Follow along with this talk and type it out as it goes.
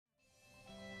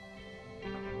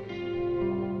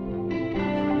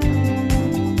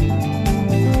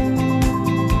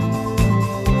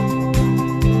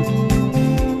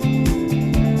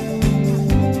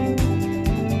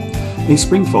a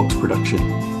Springfox production.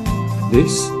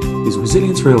 This is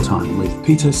Resilience Real Time with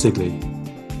Peter Sigley.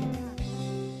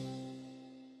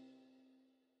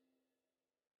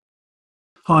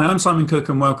 Hi, I'm Simon Cook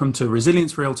and welcome to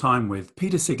Resilience Real Time with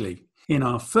Peter Sigley. In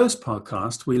our first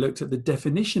podcast, we looked at the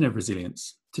definition of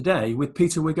resilience. Today, with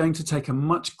Peter, we're going to take a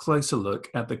much closer look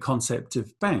at the concept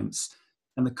of bounce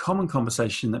and the common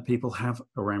conversation that people have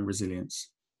around resilience.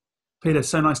 Peter,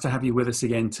 so nice to have you with us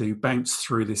again to bounce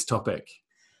through this topic.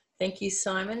 Thank you,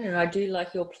 Simon, and I do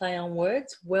like your play on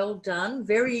words. Well done.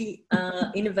 Very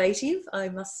innovative, I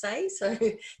must say. So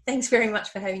thanks very much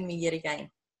for having me yet again.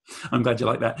 I'm glad you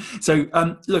like that. So,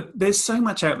 look, there's so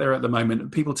much out there at the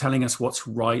moment, people telling us what's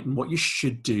right and what you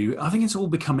should do. I think it's all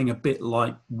becoming a bit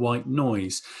like white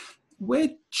noise. Where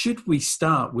should we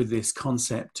start with this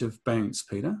concept of bounce,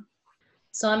 Peter?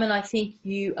 Simon, I think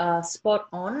you are spot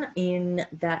on in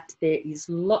that there is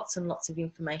lots and lots of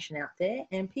information out there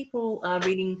and people are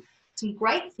reading some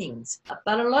great things,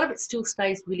 but a lot of it still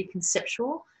stays really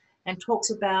conceptual and talks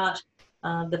about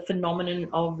the phenomenon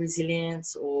of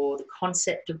resilience or the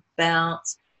concept of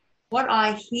bounce. What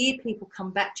I hear people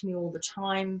come back to me all the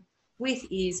time with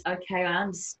is, okay, I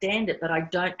understand it, but I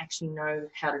don't actually know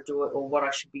how to do it or what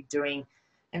I should be doing.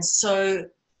 And so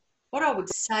what I would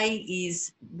say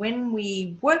is when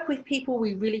we work with people,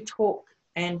 we really talk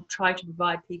and try to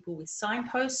provide people with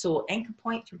signposts or anchor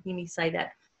points. You'll hear me say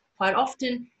that quite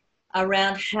often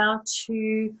around how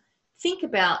to think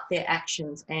about their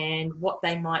actions and what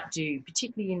they might do,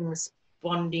 particularly in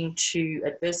responding to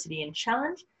adversity and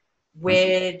challenge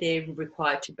where they're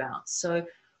required to bounce. So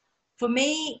for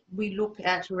me, we look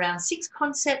at around 6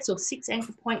 concepts or 6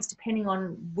 anchor points, depending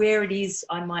on where it is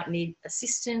I might need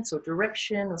assistance or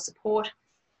direction or support.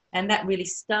 And that really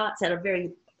starts at a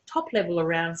very top level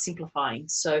around simplifying.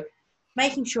 So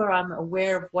making sure I'm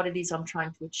aware of what it is I'm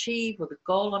trying to achieve or the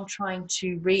goal I'm trying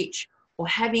to reach, or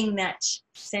having that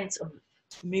sense of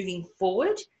moving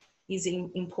forward is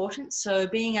important. So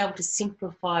being able to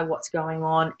simplify what's going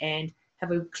on and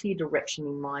have a clear direction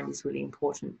in mind is really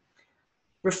important.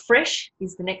 Refresh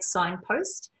is the next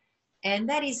signpost, and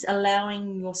that is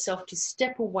allowing yourself to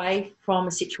step away from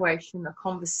a situation, a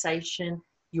conversation,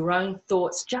 your own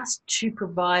thoughts, just to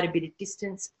provide a bit of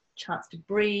distance, chance to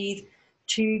breathe,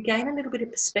 to gain a little bit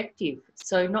of perspective.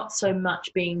 So not so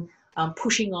much being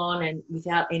pushing on and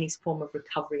without any form of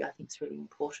recovery, I think is really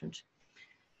important.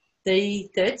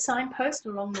 The third signpost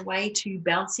along the way to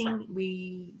bouncing,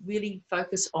 we really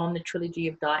focus on the trilogy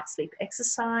of diet, sleep,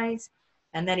 exercise.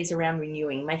 And that is around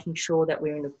renewing, making sure that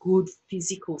we're in a good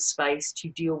physical space to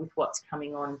deal with what's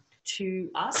coming on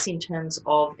to us in terms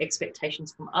of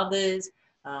expectations from others,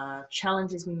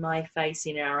 challenges we may face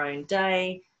in our own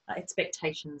day,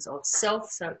 expectations of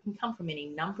self. So it can come from any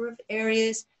number of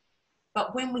areas.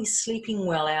 But when we're sleeping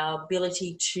well, our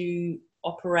ability to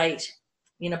operate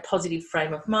in a positive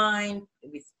frame of mind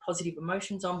with positive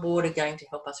emotions on board are going to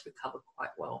help us recover quite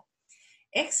well.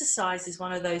 Exercise is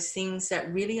one of those things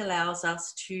that really allows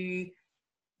us to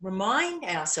remind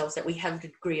ourselves that we have a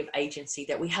degree of agency,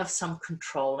 that we have some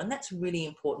control, and that's really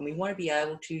important. We want to be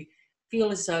able to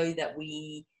feel as though that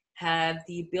we have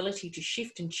the ability to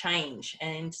shift and change,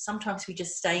 and sometimes we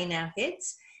just stay in our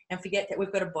heads and forget that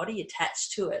we've got a body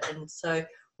attached to it. And so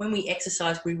when we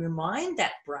exercise, we remind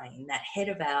that brain, that head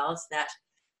of ours, that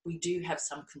we do have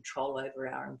some control over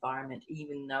our environment,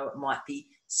 even though it might be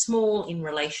small in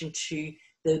relation to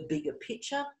the bigger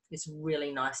picture. It's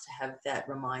really nice to have that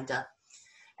reminder.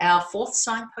 Our fourth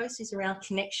signpost is around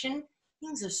connection.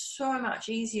 Things are so much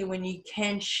easier when you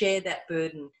can share that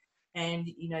burden. And,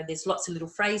 you know, there's lots of little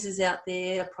phrases out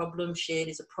there. A problem shared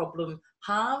is a problem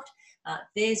halved.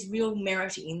 There's real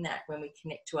merit in that when we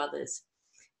connect to others.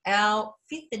 Our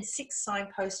fifth and sixth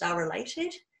signposts are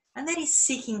related, and that is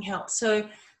seeking help. So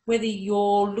whether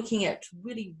you're looking at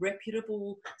really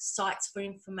reputable sites for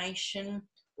information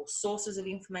or sources of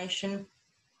information,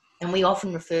 and we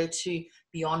often refer to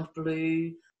Beyond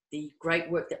Blue, the great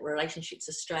work that Relationships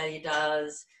Australia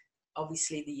does,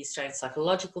 obviously the Australian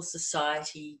Psychological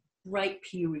Society, great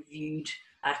peer-reviewed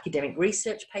academic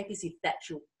research papers if that's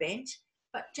your bent,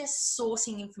 but just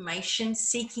sourcing information,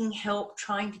 seeking help,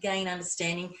 trying to gain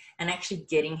understanding and actually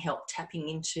getting help, tapping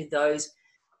into those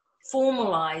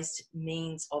formalised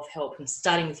means of help. And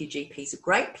starting with your GP is a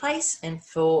great place, and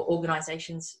for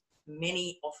organisations,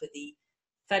 many offer the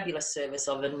fabulous service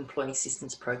of an employee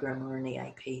assistance program or an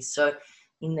EAP. So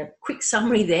in a quick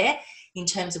summary there, in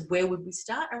terms of where would we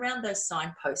start, around those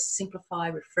signposts: simplify,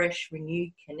 refresh, renew,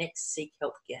 connect, seek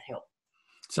help, get help.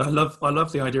 So I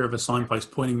love the idea of a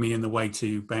signpost pointing me in the way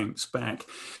to bounce back.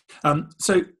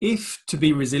 So if to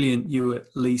be resilient, you at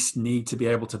least need to be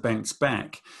able to bounce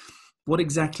back, What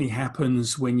exactly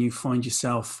happens when you find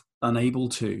yourself unable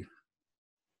to?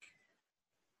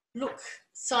 Look,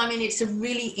 Simon, it's a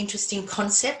really interesting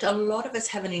concept. A lot of us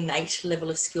have an innate level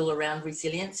of skill around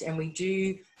resilience, and we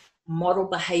do model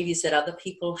behaviours that other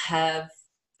people have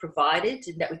provided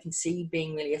and that we can see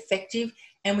being really effective.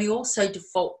 And we also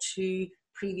default to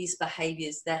previous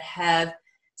behaviours that have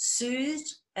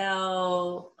soothed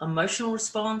our emotional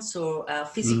response or our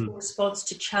physical response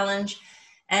to challenge.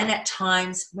 And at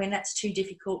times, when that's too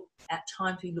difficult, at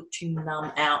times we look to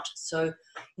numb out. So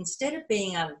instead of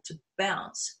being able to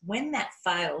bounce, when that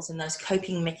fails and those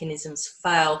coping mechanisms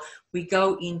fail, we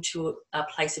go into a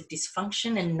place of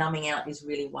dysfunction, and numbing out is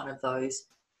really one of those.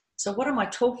 So what am I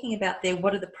talking about there?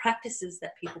 What are the practices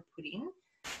that people put in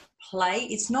play?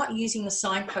 It's not using the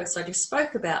signposts I just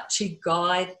spoke about to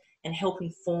guide and help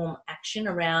inform action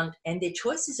around and their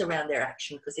choices around their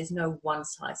action, because there's no one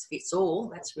size fits all.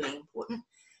 That's really important.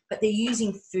 But they're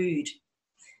using food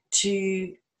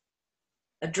to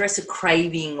address a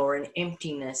craving or an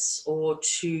emptiness, or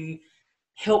to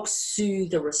help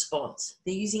soothe the response.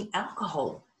 They're using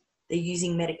alcohol. They're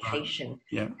using medication.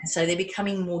 Yeah. And so they're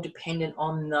becoming more dependent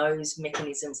on those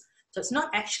mechanisms. So it's not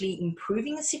actually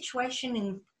improving a situation.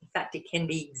 In fact, it can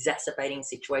be exacerbating a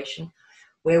situation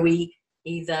where we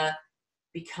either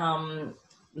become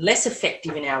less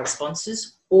effective in our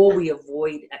responses, or we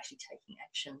avoid actually taking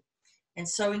action. And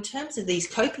so in terms of these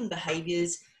coping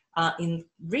behaviours, in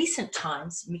recent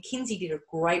times, McKinsey did a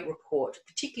great report,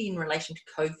 particularly in relation to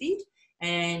COVID,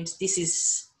 and this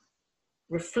is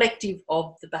reflective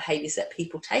of the behaviours that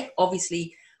people take.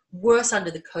 Obviously, worse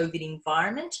under the COVID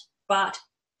environment, but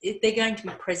they're going to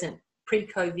be present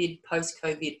pre-COVID,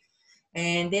 post-COVID.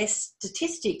 And their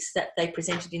statistics that they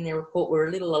presented in their report were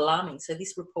a little alarming. So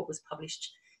this report was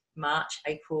published March,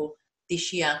 April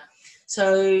this year.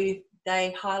 So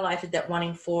they highlighted that 1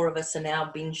 in 4 of us are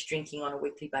now binge drinking on a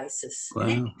weekly basis. Wow.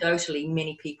 And anecdotally,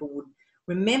 many people would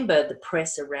remember the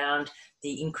press around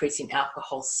the increase in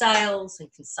alcohol sales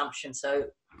and consumption. So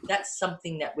that's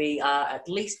something that we are at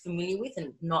least familiar with,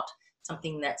 and not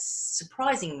something that's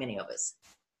surprising many of us.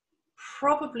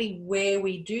 Probably where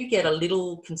we do get a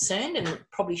little concerned and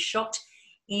probably shocked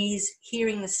is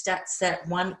hearing the stats that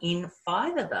 1 in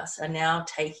 5 of us are now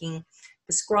taking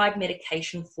prescribed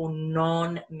medication for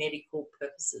non-medical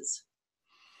purposes.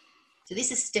 So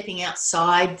this is stepping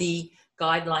outside the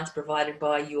guidelines provided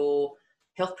by your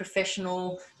health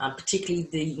professional, particularly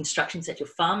the instructions that your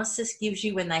pharmacist gives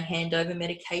you when they hand over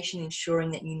medication,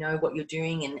 ensuring that you know what you're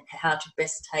doing and how to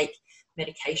best take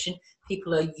medication.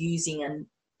 People are using a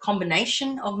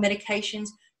combination of medications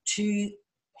to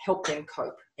help them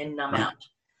cope and numb out.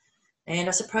 And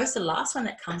I suppose the last one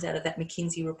that comes out of that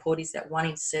McKinsey report is that 1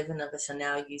 in 7 of us are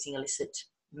now using illicit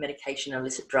medication,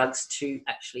 illicit drugs to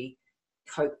actually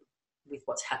cope with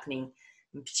what's happening,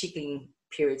 and particularly in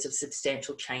periods of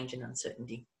substantial change and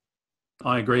uncertainty.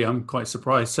 I agree. I'm quite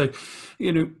surprised. So,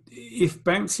 if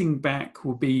bouncing back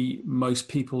will be most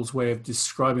people's way of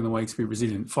describing the way to be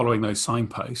resilient, following those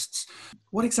signposts,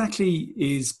 what exactly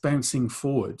is bouncing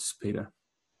forwards, Peter?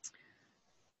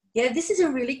 Yeah, this is a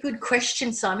really good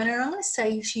question, Simon. And I'm going to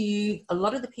say to you, a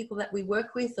lot of the people that we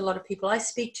work with, a lot of people I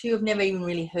speak to have never even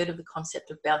really heard of the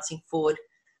concept of bouncing forward.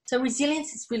 So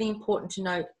resilience, it's really important to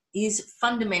note, is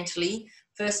fundamentally,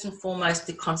 first and foremost,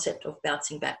 the concept of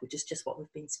bouncing back, which is just what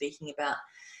we've been speaking about.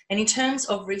 And in terms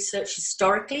of research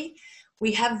historically,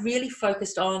 we have really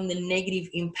focused on the negative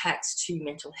impacts to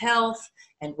mental health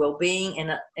and well-being,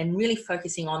 and really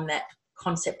focusing on that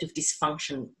concept of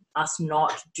dysfunction, us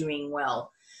not doing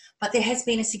well. But there has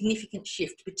been a significant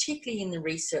shift, particularly in the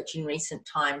research in recent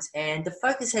times, and the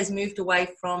focus has moved away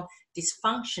from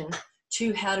dysfunction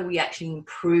to how do we actually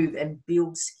improve and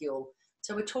build skill.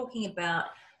 So we're talking about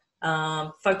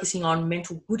focusing on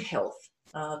mental good health,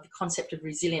 the concept of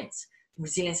resilience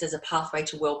as a pathway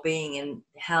to well-being, and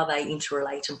how they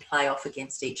interrelate and play off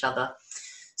against each other.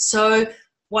 So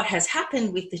what has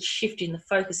happened with the shift in the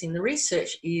focus in the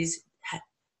research is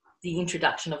the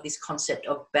introduction of this concept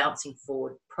of bouncing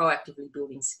forward, proactively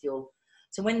building skill.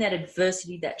 So when that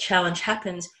adversity, that challenge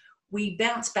happens, we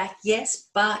bounce back, yes,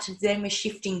 but then we're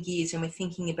shifting gears and we're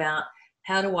thinking about,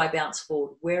 how do I bounce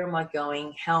forward? Where am I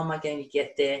going? How am I going to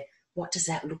get there? What does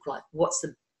that look like? What's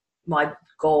my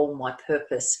goal, my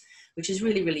purpose, which is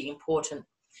really, really important.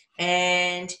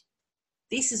 And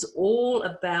this is all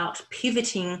about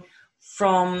pivoting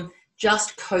from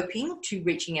just coping to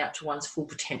reaching out to one's full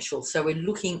potential. So we're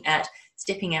looking at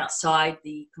stepping outside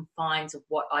the confines of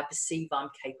what I perceive I'm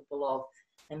capable of.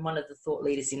 And one of the thought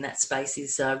leaders in that space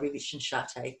is Rivich and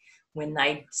Chate, when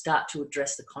they start to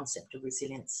address the concept of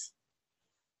resilience.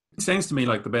 It sounds to me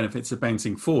like the benefits of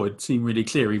bouncing forward seem really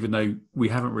clear, even though we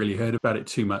haven't really heard about it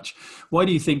too much. Why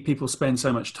do you think people spend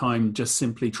so much time just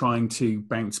simply trying to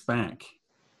bounce back?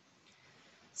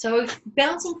 So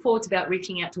bouncing forward is about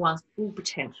reaching out to one's full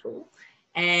potential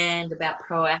and about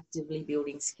proactively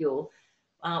building skill.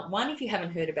 One, if you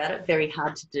haven't heard about it, very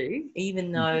hard to do,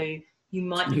 even though you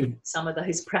might use some of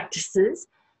those practices.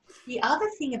 The other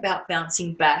thing about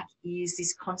bouncing back is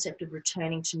this concept of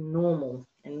returning to normal.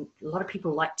 And a lot of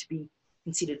people like to be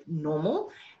considered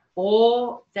normal,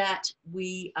 or that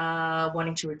we are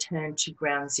wanting to return to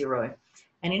ground zero.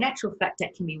 And in actual fact,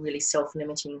 that can be really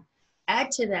self-limiting.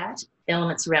 Add to that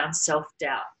elements around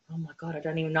self-doubt. Oh my God, I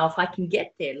don't even know if I can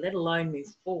get there, let alone move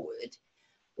forward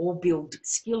or build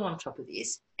skill on top of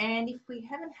this. And if we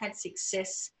haven't had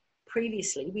success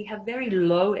previously, we have very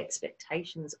low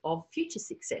expectations of future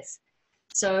success.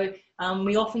 So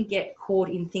we often get caught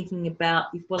in thinking about,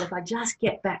 if I just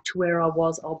get back to where I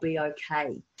was, I'll be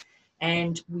okay.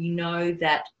 And we know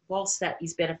that whilst that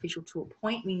is beneficial to a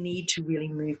point, we need to really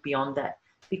move beyond that,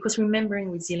 because remembering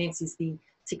resilience is the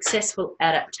successful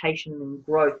adaptation and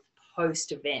growth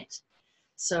post-event.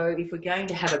 So if we're going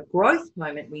to have a growth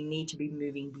moment, we need to be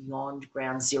moving beyond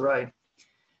ground zero.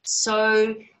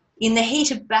 So in the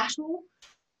heat of battle,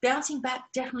 bouncing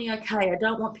back, definitely okay. I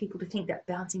don't want people to think that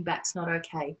bouncing back's not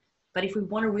okay. But if we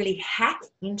want to really hack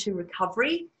into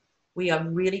recovery, we are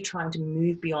really trying to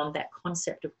move beyond that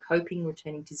concept of coping,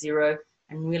 returning to zero,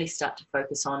 and really start to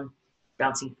focus on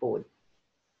bouncing forward.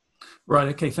 Right.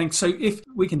 Okay. Thanks. So if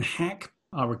we can hack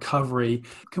our recovery,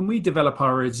 can we develop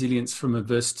our resilience from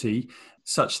adversity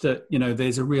such that,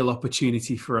 there's a real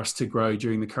opportunity for us to grow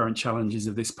during the current challenges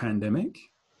of this pandemic?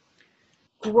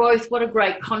 Growth, what a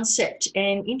great concept.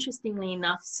 And interestingly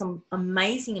enough, some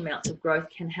amazing amounts of growth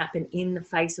can happen in the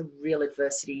face of real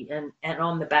adversity and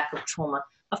on the back of trauma.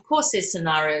 Of course, there's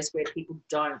scenarios where people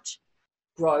don't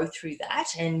grow through that.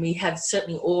 And we have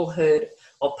certainly all heard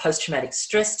of post-traumatic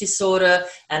stress disorder,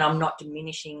 and I'm not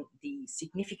diminishing the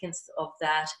significance of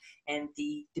that and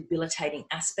the debilitating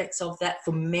aspects of that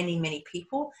for many, many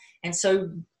people. And so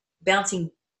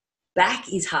bouncing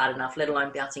back is hard enough, let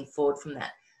alone bouncing forward from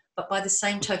that. But by the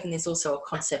same token, there's also a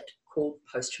concept called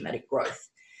post-traumatic growth.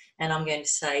 And I'm going to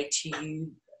say to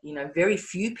you, very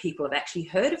few people have actually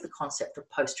heard of the concept of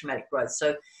post-traumatic growth.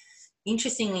 So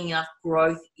interestingly enough,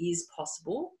 growth is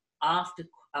possible after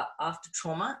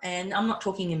trauma. And I'm not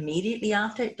talking immediately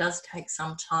after, it does take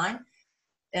some time.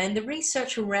 And the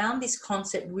research around this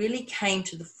concept really came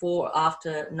to the fore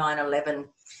after 9/11.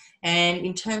 And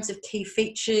in terms of key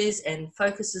features and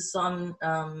focuses on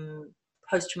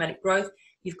post-traumatic growth,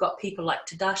 you've got people like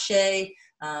Tadashi,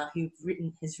 who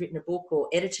has written a book or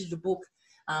edited a book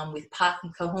with Park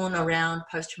and Cohen around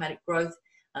post-traumatic growth.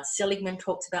 Seligman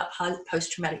talks about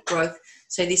post-traumatic growth.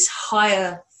 So this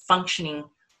higher functioning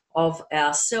of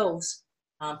ourselves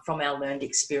from our learned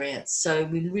experience. So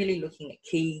we're really looking at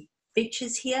key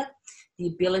features here, the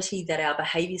ability that our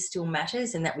behaviour still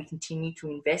matters and that we continue to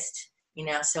invest in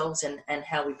ourselves and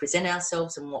how we present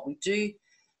ourselves and what we do,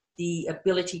 the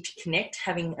ability to connect,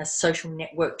 having a social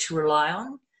network to rely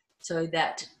on so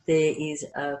that there is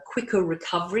a quicker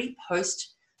recovery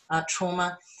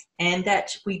post-trauma, and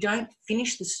that we don't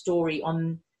finish the story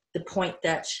on the point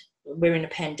that we're in a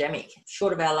pandemic.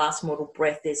 Short of our last mortal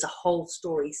breath, there's a whole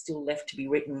story still left to be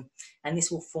written, and this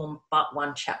will form but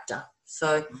one chapter.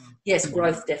 So yes,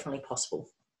 growth definitely possible.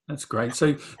 That's great.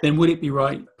 So then would it be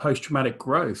right post-traumatic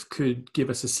growth could give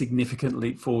us a significant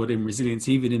leap forward in resilience,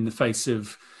 even in the face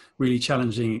of really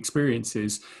challenging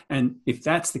experiences? And if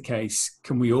that's the case,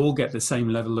 can we all get the same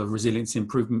level of resilience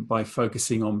improvement by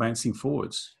focusing on bouncing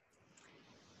forwards?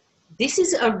 This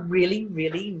is a really,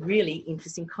 really, really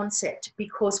interesting concept,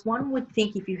 because one would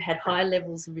think if you had high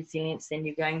levels of resilience, then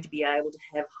you're going to be able to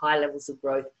have high levels of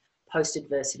growth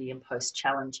post-adversity and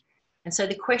post-challenge. And so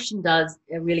the question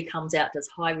really comes out, does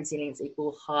high resilience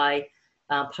equal high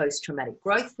post-traumatic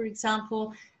growth, for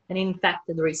example? And in fact,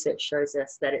 the research shows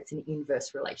us that it's an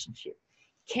inverse relationship.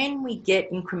 Can we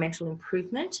get incremental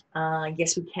improvement?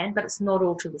 Yes, we can, but it's not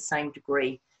all to the same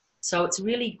degree. So it's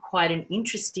really quite an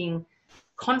interesting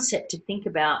concept to think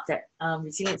about, that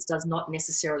resilience does not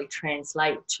necessarily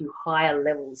translate to higher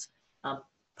levels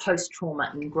post-trauma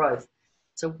and growth.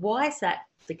 So why is that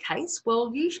the case?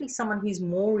 Well, usually someone who's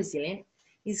more resilient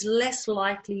is less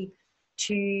likely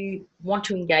to want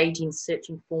to engage in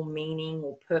searching for meaning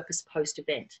or purpose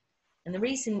post-event. And the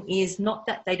reason is not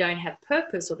that they don't have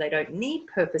purpose or they don't need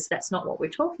purpose, that's not what we're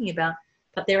talking about,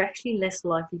 but they're actually less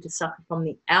likely to suffer from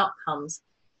the outcomes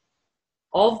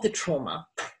of the trauma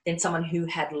than someone who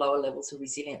had lower levels of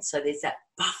resilience. So there's that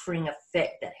buffering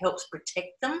effect that helps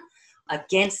protect them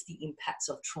against the impacts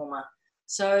of trauma.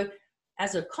 So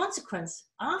as a consequence,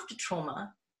 after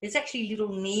trauma, there's actually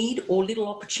little need or little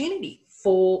opportunity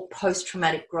for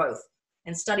post-traumatic growth.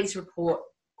 And studies report,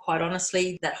 quite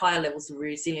honestly, that higher levels of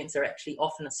resilience are actually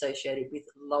often associated with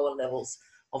lower levels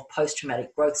of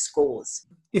post-traumatic growth scores.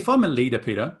 If I'm a leader,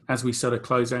 Peter, as we sort of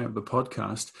close out the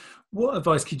podcast, what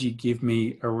advice could you give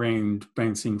me around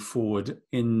bouncing forward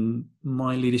in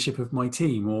my leadership of my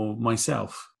team or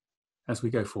myself as we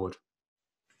go forward?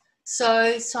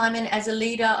 So, Simon, as a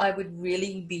leader, I would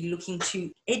really be looking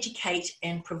to educate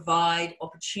and provide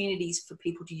opportunities for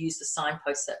people to use the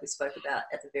signposts that we spoke about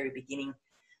at the very beginning.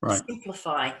 Right.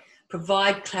 Simplify,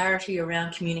 provide clarity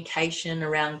around communication,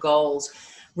 around goals,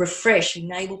 refresh,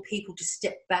 enable people to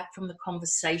step back from the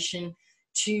conversation,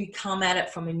 to come at it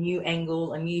from a new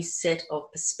angle, a new set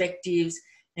of perspectives,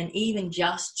 and even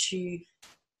just to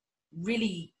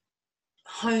really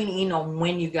hone in on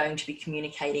when you're going to be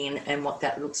communicating and what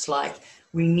that looks like.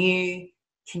 Renew,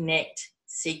 connect,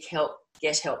 seek help,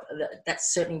 get help.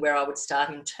 That's certainly where I would start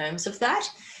in terms of that.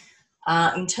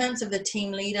 In terms of the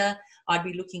team leader, I'd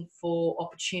be looking for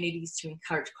opportunities to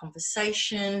encourage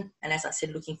conversation. And as I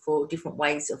said, looking for different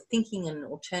ways of thinking and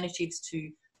alternatives to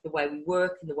the way we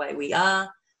work and the way we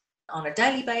are on a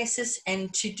daily basis.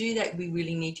 And to do that, we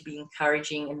really need to be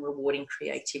encouraging and rewarding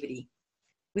creativity.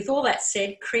 With all that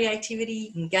said,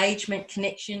 creativity, engagement,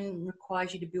 connection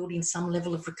requires you to build in some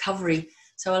level of recovery.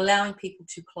 So allowing people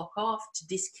to clock off, to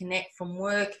disconnect from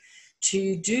work,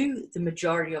 to do the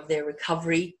majority of their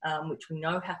recovery, which we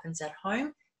know happens at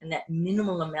home, and that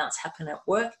minimal amounts happen at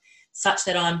work, such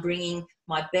that I'm bringing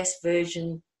my best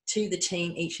version to the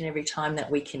team each and every time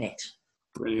that we connect.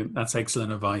 Brilliant. That's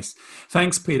excellent advice.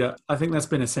 Thanks, Peter. I think that's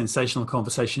been a sensational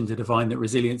conversation to define that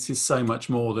resilience is so much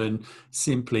more than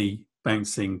simply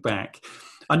bouncing back.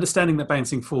 Understanding that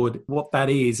bouncing forward, what that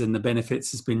is and the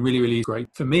benefits has been really, really great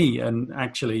for me. And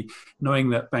actually knowing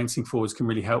that bouncing forwards can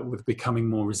really help with becoming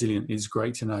more resilient is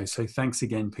great to know. So thanks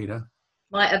again, Peter.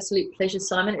 My absolute pleasure,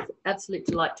 Simon. It's an absolute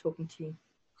delight talking to you.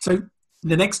 So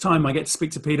the next time I get to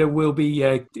speak to Peter, we'll be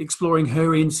exploring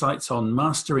her insights on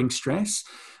mastering stress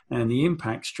and the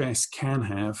impact stress can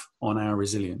have on our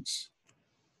resilience.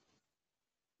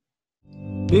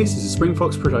 This is a Spring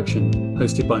Fox production,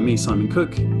 hosted by me, Simon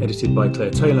Cook, edited by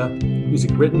Claire Taylor,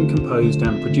 music written, composed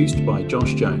and produced by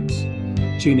Josh Jones.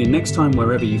 Tune in next time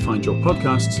wherever you find your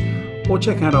podcasts, or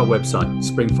check out our website,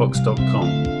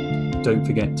 springfox.com. Don't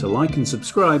forget to like and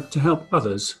subscribe to help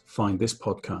others find this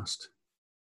podcast.